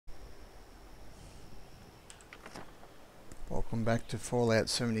Welcome back to Fallout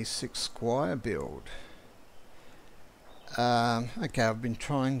 76 Squire build. Okay, I've been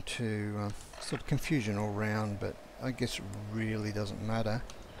trying to sort of confusion all round, but I guess it really doesn't matter.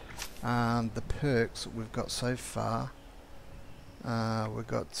 The perks that we've got so far, we've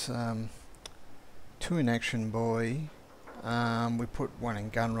got 2 in Action Boy. We put 1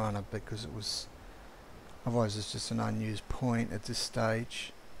 in Gunrunner because it was, otherwise it's just an unused point at this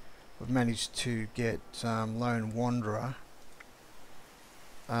stage. We've managed to get Lone Wanderer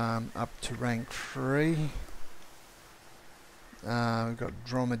up to rank 3. We've got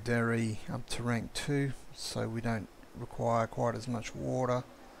Dromedary up to rank 2, so we don't require quite as much water.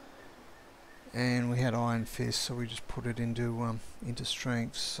 And we had Iron Fist, so we just put it into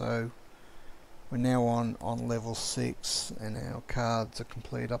strength. So we're now on level 6, and our cards are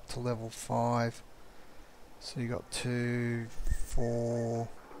complete up to level 5. So you got 2, 4,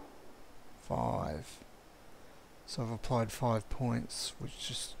 5. So I've applied 5 points, which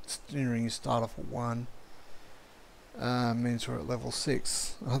just considering you start off at 1 means we're at level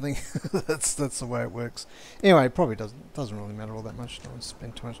 6. I think that's the way it works. Anyway, it probably doesn't really matter all that much. Don't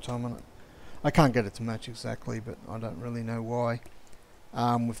spend too much time on it. I can't get it to match exactly, but I don't really know why.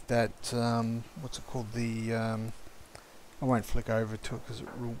 With that, what's it called? The I won't flick over to it because it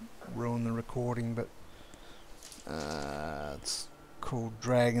will ruin the recording, but it's called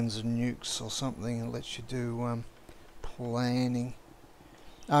Dragons and Nukes or something. It lets you do planning.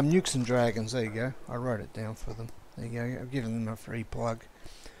 Nukes and Dragons, there you go. I wrote it down for them. There you go. I've given them a free plug.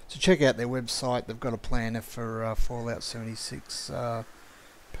 So check out their website. They've got a planner for Fallout 76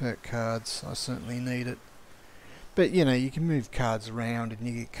 perk cards. I certainly need it. But you know, you can move cards around and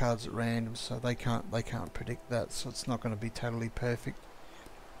you get cards at random, so they can't predict that, so it's not going to be totally perfect.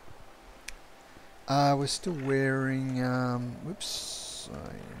 We're still wearing whoops,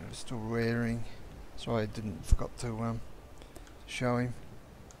 we're still wearing, sorry, I forgot to show him.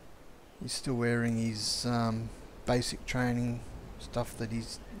 He's still wearing his basic training stuff that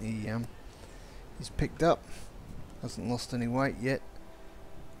he's picked up. Hasn't lost any weight yet.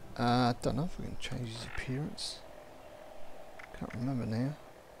 Don't know if we can change his appearance. Can't remember now.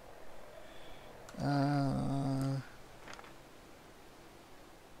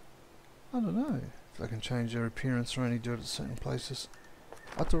 I don't know if I can change their appearance or only do it at certain places.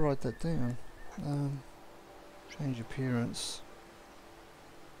 I have to write that down. Change appearance.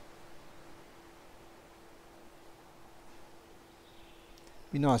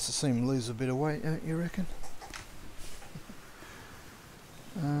 Be nice to see him lose a bit of weight, don't you reckon?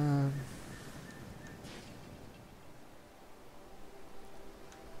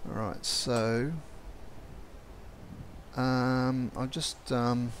 Alright, so I'll just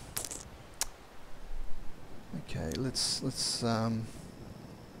okay, let's just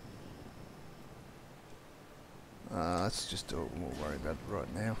do it. We'll worry about it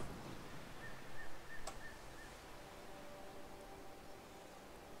right now.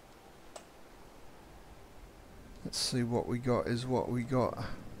 Let's see what we got is what we got.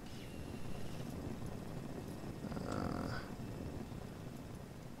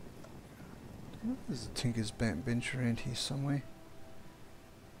 There's a Tinker's bench around here somewhere.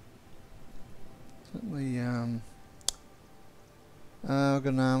 Certainly, I've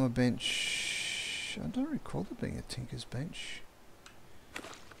got an armor bench. I don't recall there being a Tinker's bench.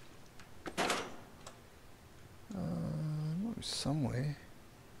 Might be somewhere.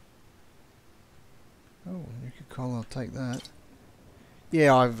 Oh, nuclear coal, I'll take that.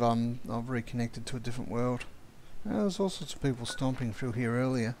 Yeah, I've reconnected to a different world. There's all sorts of people stomping through here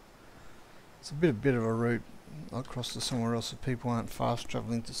earlier. It's a bit of a route. I'll cross to somewhere else if people aren't fast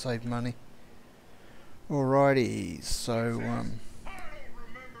travelling to save money. Alrighty, so I don't remember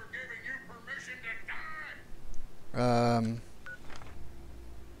giving you permission to die.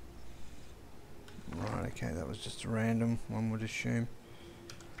 Right, okay, that was just a random, one would assume.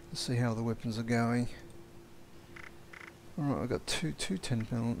 Let's see how the weapons are going. Alright, I've got two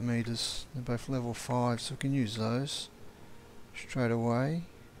 10mm. They're both level 5, so we can use those straight away.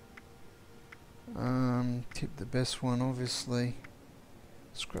 Keep the best one, obviously.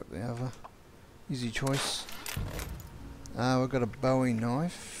 Scrap the other. Easy choice. We've got a Bowie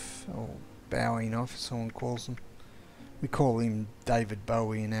knife, or Bowie knife, as someone calls them. We call him David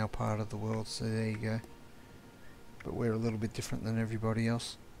Bowie in our part of the world, so there you go. But we're a little bit different than everybody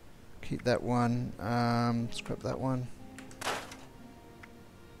else. Keep that one. Scrap that one.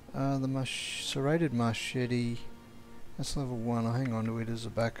 The serrated machete. That's level 1. I'll hang on to it as a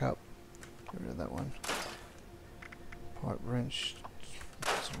backup. Get rid of that one. Pipe wrench.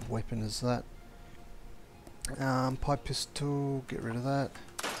 What sort of weapon is that? Pipe pistol. Get rid of that.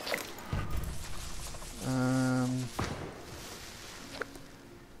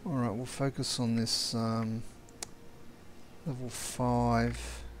 focus on this level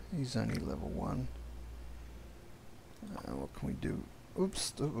 5. He's only level 1. What can we do?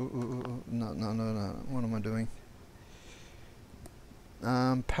 Oops. No. What am I doing?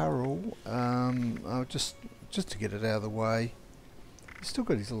 Parallel. Just to get it out of the way. He's still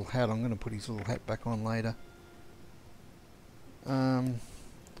got his little hat. I'm going to put his little hat back on later.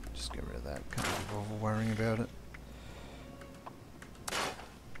 Just get rid of that. Can't be bothered worrying about it.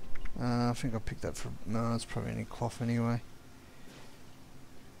 I think I picked that for... No, it's probably any cloth anyway.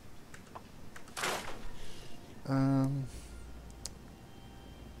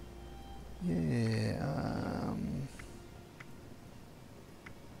 Yeah.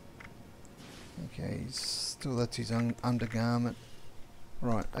 Okay, still that's his undergarment.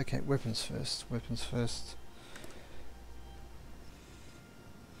 Right, okay, weapons first. Weapons first.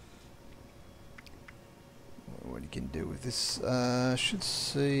 What he can do with this. Should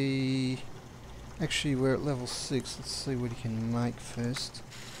see... Actually, we're at level 6. Let's see what he can make first.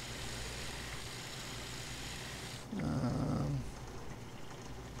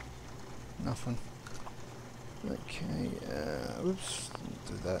 Nothing. Okay, oops,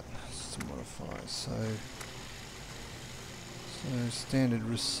 do that. System modify. So standard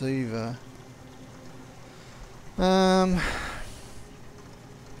receiver. I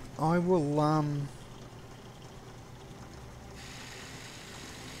will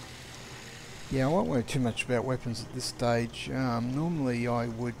yeah, I won't worry too much about weapons at this stage. Normally I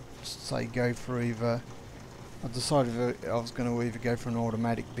would say go for either... I decided I was going to either go for an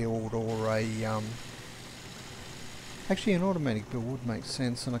automatic build or a... actually an automatic build would make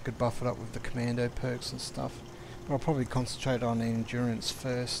sense, and I could buff it up with the commando perks and stuff. But I'll probably concentrate on endurance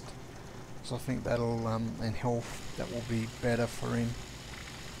first, so I think that'll... and health, that will be better for him.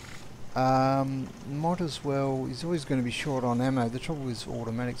 Might as well... He's always going to be short on ammo. The trouble with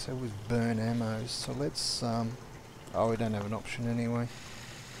automatics, they always burn ammo, so let's... oh, we don't have an option anyway.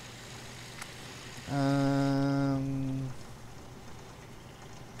 Down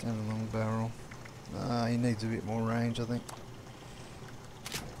a long barrel. He needs a bit more range, I think.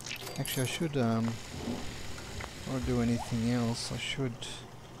 Actually, I should, before I do anything else, I should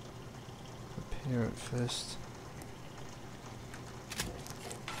repair it first.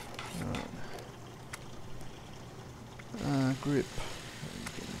 Alright. Grip.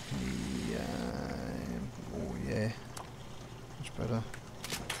 Oh yeah. Much better.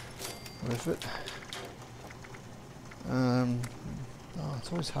 Worth it. Oh,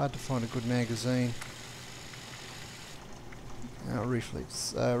 it's always hard to find a good magazine.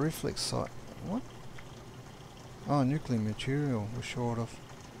 Reflex. Reflex sight. What? Oh, nuclear material we're short of.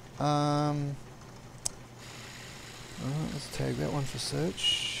 Alright, let's tag that one for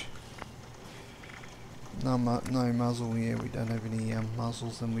search. No muzzle, yeah, we don't have any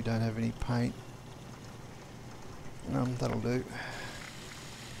muzzles, and we don't have any paint. That'll do.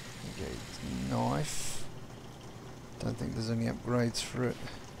 Okay, knife. Don't think there's any upgrades for it.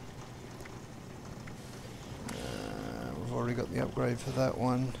 We've already got the upgrade for that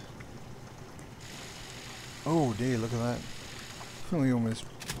one. Oh dear, look at that. We almost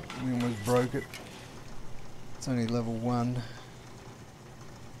broke it. It's only level 1.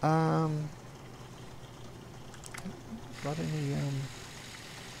 Got any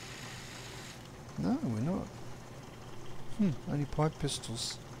no, we're not. Only pipe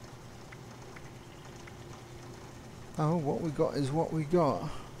pistols. Oh, what we got is what we got.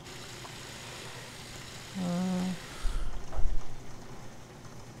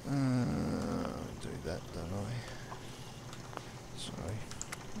 Do that, don't I? Sorry.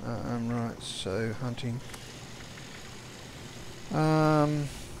 Right, so hunting.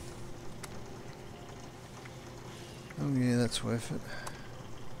 Oh yeah, that's worth it.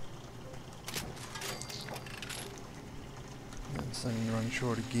 And starting to run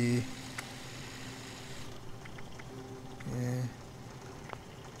short of gear. Yeah.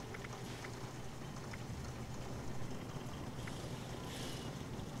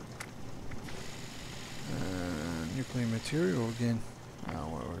 Nuclear material again. I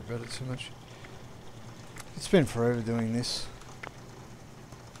don't want to worry about it too much. It's been forever doing this.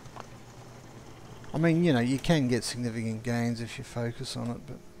 I mean, you know, you can get significant gains if you focus on it,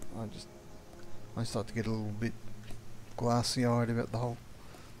 but I start to get a little bit glassy-eyed about the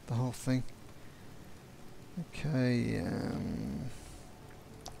whole thing. Okay,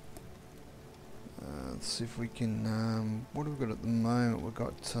 let's see if we can, what have we got at the moment? We've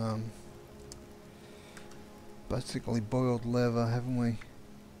got basically boiled leather, haven't we?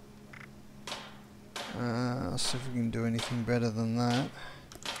 Let's see if we can do anything better than that.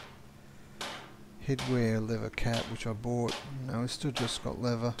 Headwear leather cap, which I bought. No, we still just got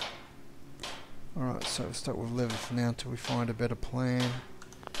leather. Alright, so we'll start with level for now until we find a better plan.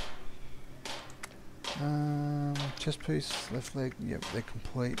 Chest piece, left leg, yep, they're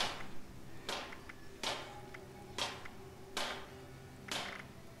complete.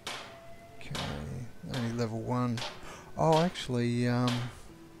 Okay, only level 1. Oh, actually, now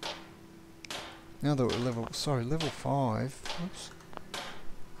that we're level 5, oops,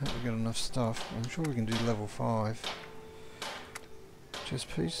 I hope we got enough stuff. I'm sure we can do level 5. Chest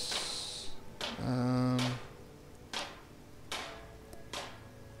piece,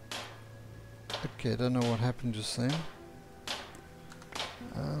 okay, I don't know what happened just then.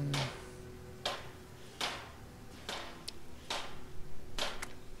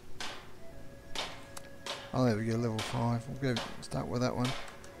 Oh, there we go, level 5. We'll go start with that one.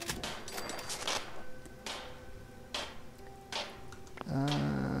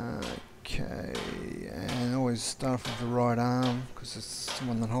 Okay, and always start with the right arm because it's the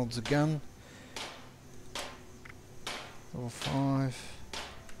one that holds the gun. Level 5.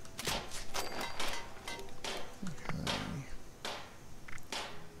 Okay.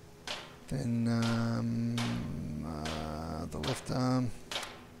 Then the left arm.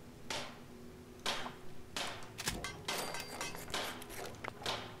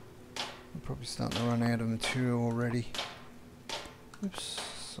 We're probably starting to run out of material already. Oops.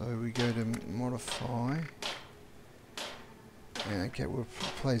 So we go to modify. And okay, we'll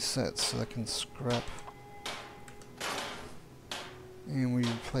replace that so I can scrap. And we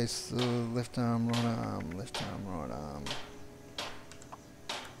replace the left arm, right arm, left arm, right arm.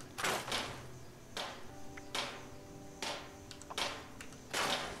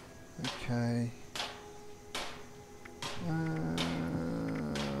 Okay.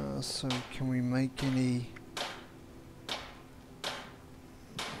 So can we make any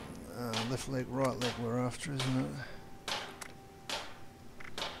left leg, right leg we're after, isn't it?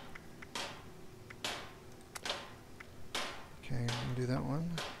 Okay, we can do that one.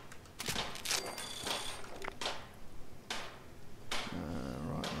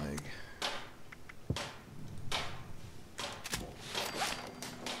 Right leg.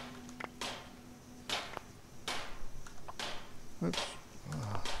 Oops.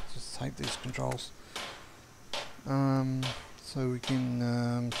 Just hate these controls. So we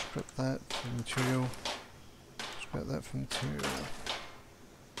can scrap that for material. Scrap that for material.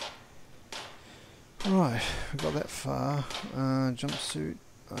 Right, we've got that far. Jumpsuit.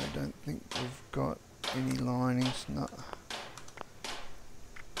 I don't think we've got any linings. No.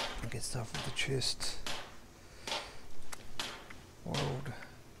 I get stuff with the chest. World.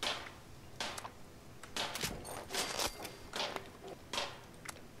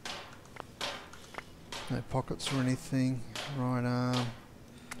 No pockets or anything. Right arm.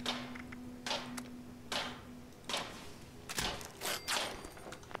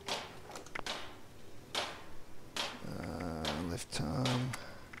 Left arm.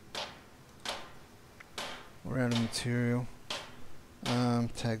 We're out of material.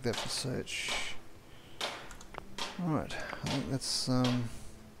 Tag that for search. Right, I think that's all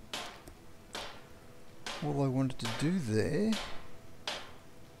I wanted to do there.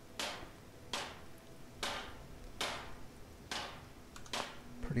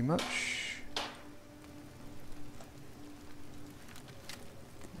 Pretty much.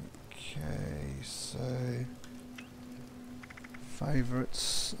 Okay, so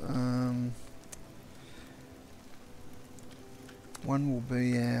favorites. One will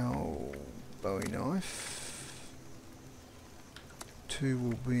be our Bowie knife. 2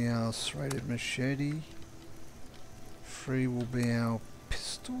 will be our serrated machete. 3 will be our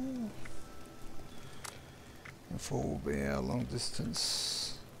pistol. And 4 will be our long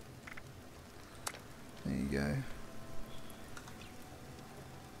distance. There you go.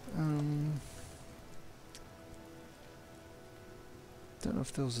 Don't know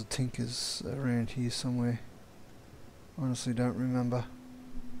if there was a Tinker's around here somewhere. Honestly don't remember.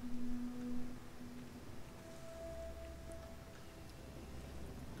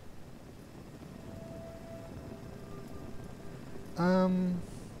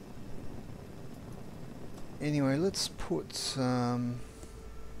 Anyway, let's put oops,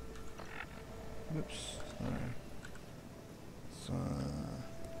 so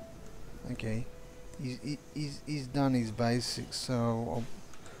okay, he's done his basics, so I'll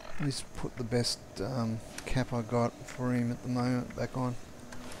at least put the best cap I got for him at the moment back on,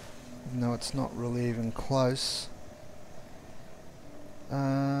 even though it's not really even close.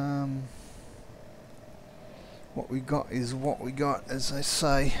 What we got is what we got, as they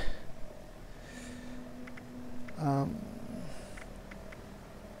say.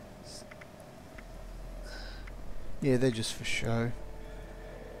 Yeah, they're just for show.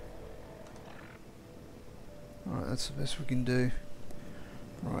 Alright, that's the best we can do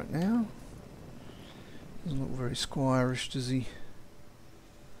right now. Doesn't look very squire-ish, does he?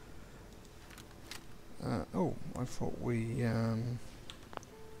 Oh, I thought we, there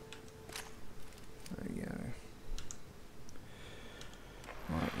we go.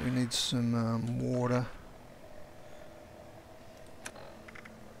 Right, we need some water.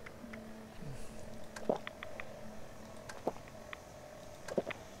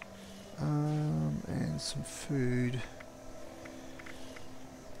 And some food.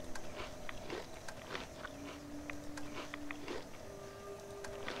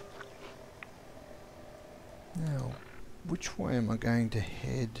 Now, which way am I going to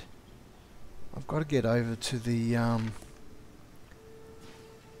head? I've got to get over to the I've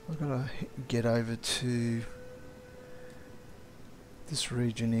got to get over to this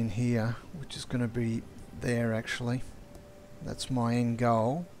region in here, which is going to be there actually. That's my end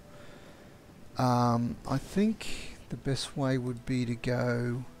goal. I think the best way would be to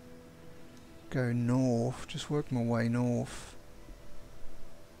go north, just work my way north.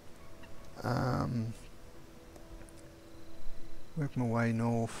 Work my way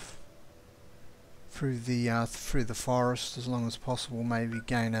north through the forest as long as possible. Maybe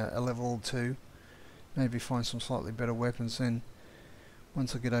gain a level or two. Maybe find some slightly better weapons. Then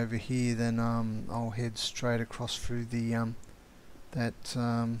once I get over here, then I'll head straight across through the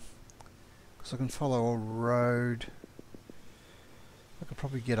because I can follow a road. I could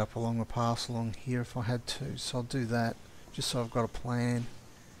probably get up along the pass along here if I had to. So I'll do that just so I've got a plan.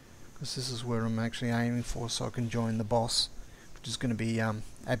 Because this is where I'm actually aiming for, so I can join the boss, which is going to be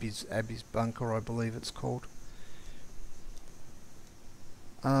Abby's bunker, I believe it's called.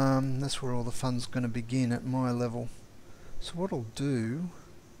 That's where all the fun's going to begin at my level. So what I'll do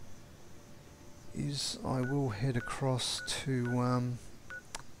is I will head across to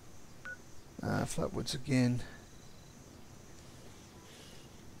Flatwoods again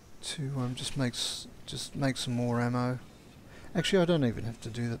to just make some more ammo. Actually, I don't even have to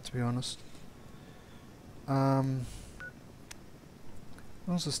do that, to be honest. As long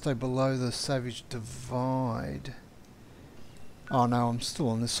as I stay below the Savage Divide. Oh no, I'm still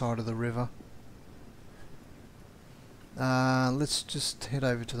on this side of the river. Let's just head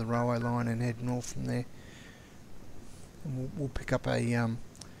over to the railway line and head north from there. And we'll pick up a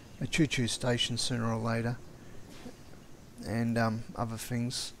choo-choo station sooner or later, and other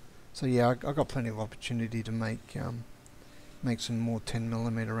things. So yeah, I got plenty of opportunity to make some more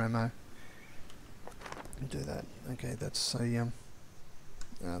 10mm ammo. And do that. Okay, that's a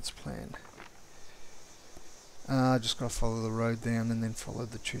that's plan. I just got to follow the road down and then follow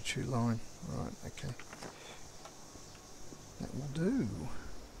the choo-choo line. Right. Okay. That will do.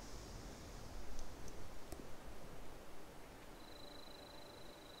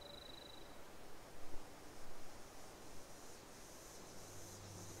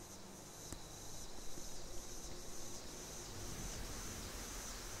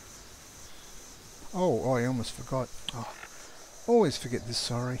 Oh, I almost forgot. Oh, always forget this,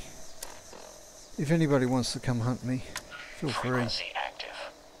 sorry. If anybody wants to come hunt me, feel free. Frequency active.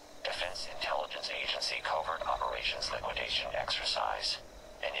 Defense Intelligence Agency Covert Operations Liquidation Exercise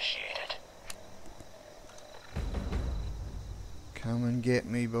initiated. Come and get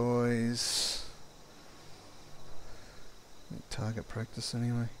me, boys. Target practice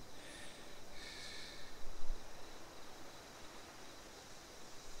anyway.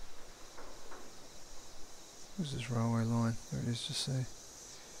 Where's this railway line? There it is, just there.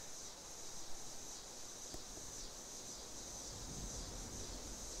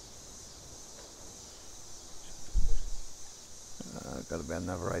 I've got about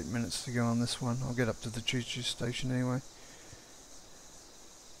another 8 minutes to go on this one. I'll get up to the choo-choo station anyway.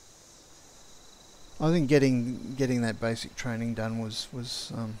 I think getting that basic training done was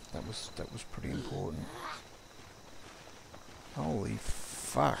pretty important. Holy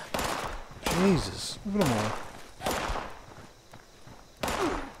fuck! Jesus, look at them all.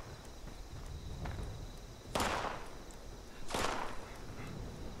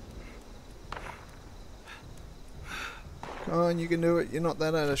 Come on, you can do it. You're not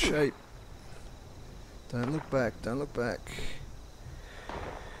that out of shape. Don't look back. Don't look back.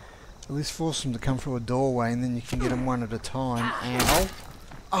 At least force them to come through a doorway, and then you can get them one at a time. Ow!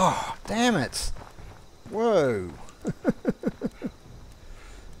 Oh, damn it! Whoa!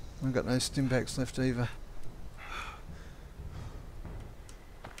 I've got no stim packs left either.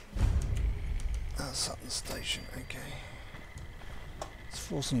 Sutton Station. Okay. Let's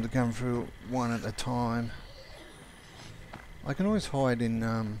force them to come through one at a time. I can always hide in,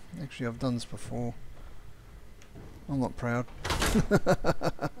 actually I've done this before. I'm not proud.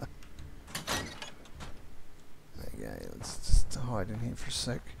 Okay, let's just hide in here for a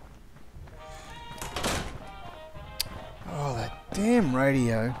sec. Oh, that damn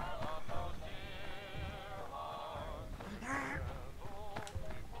radio.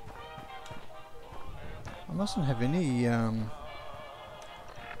 I mustn't have any,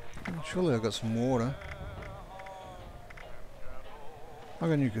 surely I've got some water. I've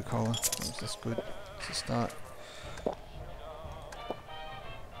got Nuka-Cola. That's good. It's a start.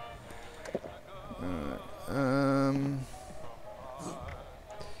 Alright,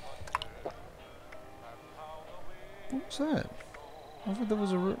 what was that? I thought there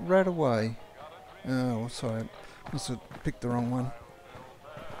was a rat away. Oh, sorry. Must have picked the wrong one.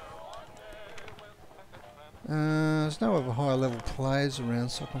 There's no other higher level players around,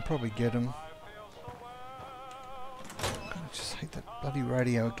 so I can probably get them. I just hate that bloody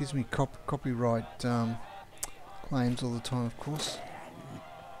radio. It gives me copyright claims all the time, of course.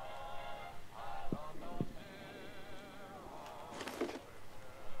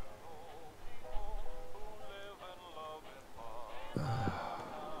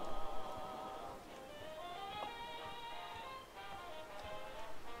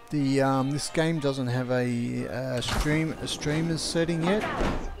 This game doesn't have a streamer setting yet.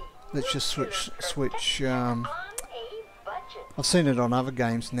 Let's just switch. I've seen it on other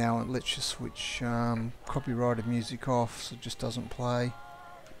games now. It lets you switch copyrighted music off, so it just doesn't play,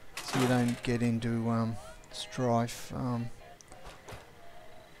 so you don't get into strife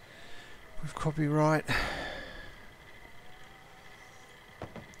with copyright. I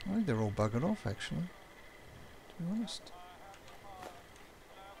think they're all buggered off, actually, to be honest.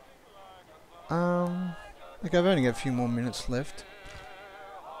 Okay, I've only got a few more minutes left.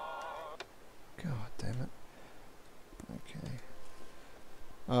 God damn it.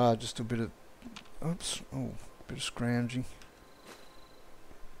 Okay. Just a bit of... Oops. Oh, a bit of scrounging.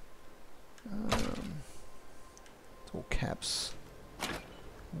 It's all caps.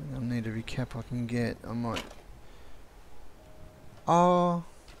 I need every cap I can get. I might... I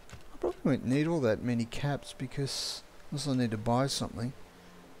probably won't need all that many caps because... unless I need to buy something.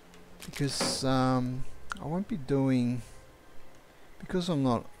 Because I won't be doing, because I'm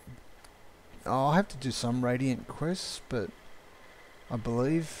not, I'll have to do some Radiant quests, but I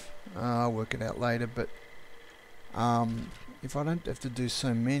believe I'll work it out later, but if I don't have to do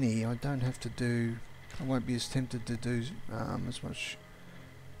so many, I don't have to do, I won't be as tempted to do as much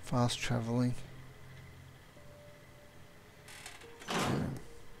fast travelling. I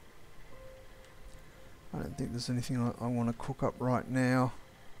don't think there's anything I want to cook up right now.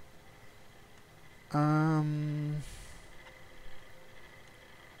 I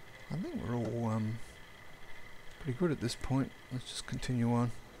think we're all pretty good at this point. Let's just continue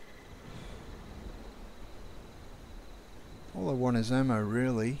on. All I want is ammo,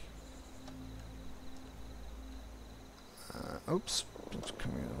 really. Oops, it's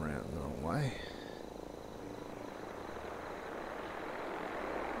coming around the wrong way.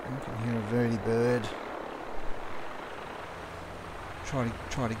 I can hear a vertibird.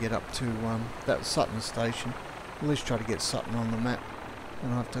 Try to get up to that Sutton station. At least try to get Sutton on the map.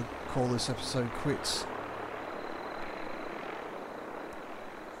 And I have to call this episode quits.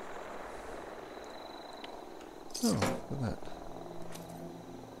 Oh, look at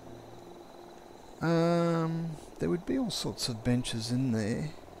that. There would be all sorts of benches in there.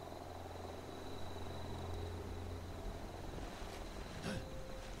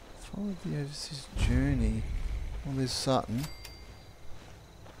 Follow the overseas journey. Well, there's Sutton.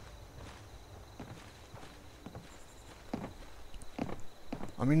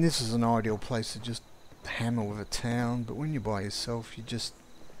 I mean, this is an ideal place to just hammer with a town, but when you're by yourself, you just...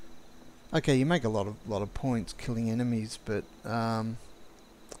 Okay, you make a lot of points killing enemies, but you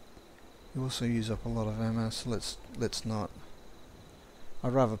also use up a lot of ammo, so let's not.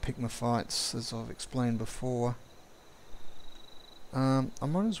 I'd rather pick my fights, as I've explained before. I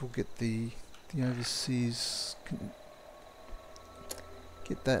might as well get the overseas...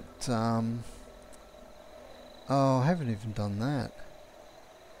 Get that... Oh, I haven't even done that.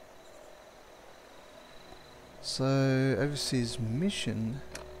 So, overseas mission.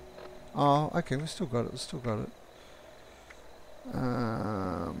 Oh, okay, we still got it,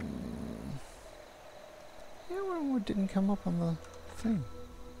 Yeah, well, it didn't come up on the thing.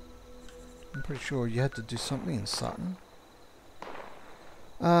 I'm pretty sure you had to do something in Sutton.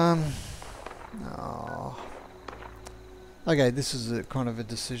 Oh. Okay, this is a kind of a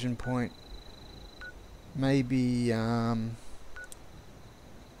decision point. Maybe,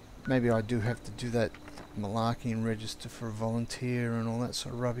 maybe I do have to do that malarkey and register for a volunteer and all that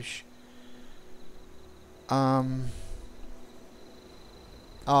sort of rubbish.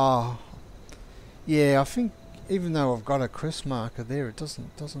 Oh, yeah, I think even though I've got a crest marker there, it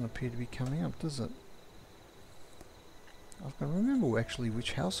doesn't appear to be coming up, does it? I've got to remember actually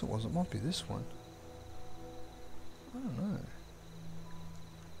which house it was. It might be this one. I don't know.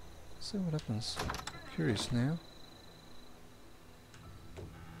 See what happens. Curious now.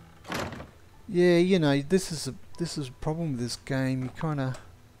 Yeah, you know, this is a problem with this game. It kind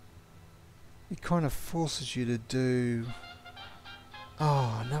of forces you to do.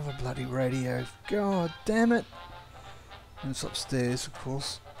 Oh, another bloody radio! God damn it! And it's upstairs, of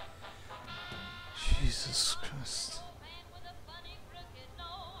course. Jesus Christ!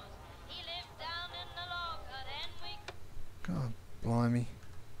 God blimey!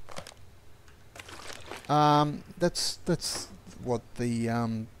 That's what the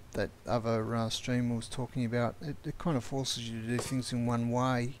that other streamer was talking about. It kind of forces you to do things in one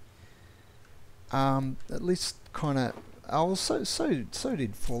way. At least kind of. Oh, so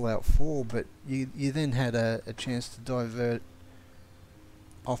did Fallout 4, but you then had a chance to divert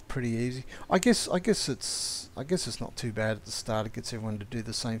off pretty easy. I guess it's not too bad at the start. It gets everyone to do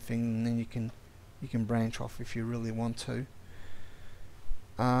the same thing, and then you can branch off if you really want to.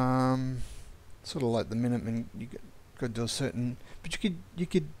 Sort of like the Minutemen, you got to do a certain, but you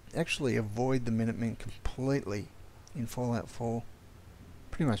could actually avoid the Minutemen completely in Fallout 4.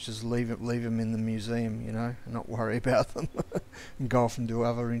 Pretty much just leave them in the museum, you know, and not worry about them, and go off and do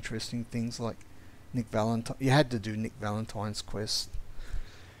other interesting things like Nick Valentine. You had to do Nick Valentine's quest.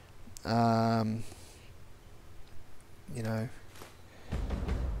 You know.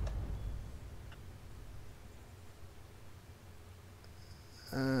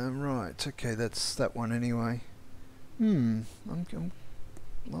 Right. Okay, that's that one anyway. I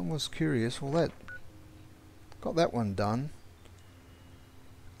was curious. Well, that got that one done.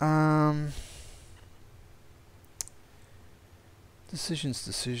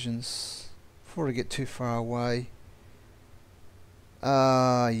 Decisions. Before I get too far away.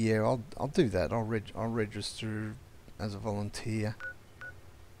 Yeah, I'll do that. I'll register as a volunteer,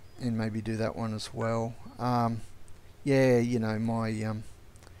 and maybe do that one as well. Yeah, you know,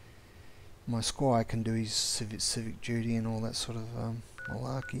 my Squire can do his civic duty and all that sort of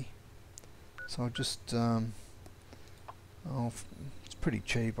malarkey. So I'll just it's pretty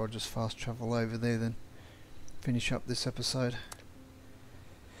cheap. I'll just fast travel over there, then finish up this episode.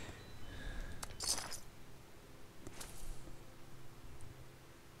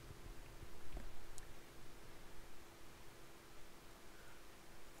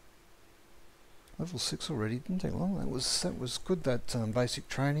 Level 6 already. Didn't take long. That was good. That basic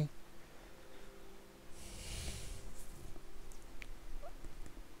training.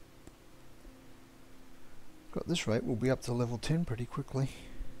 Got this rate, we'll be up to level 10 pretty quickly.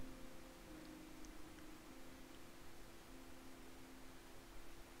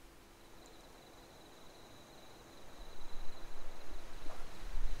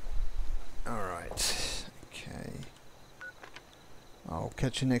 Alright, okay. I'll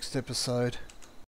catch you next episode.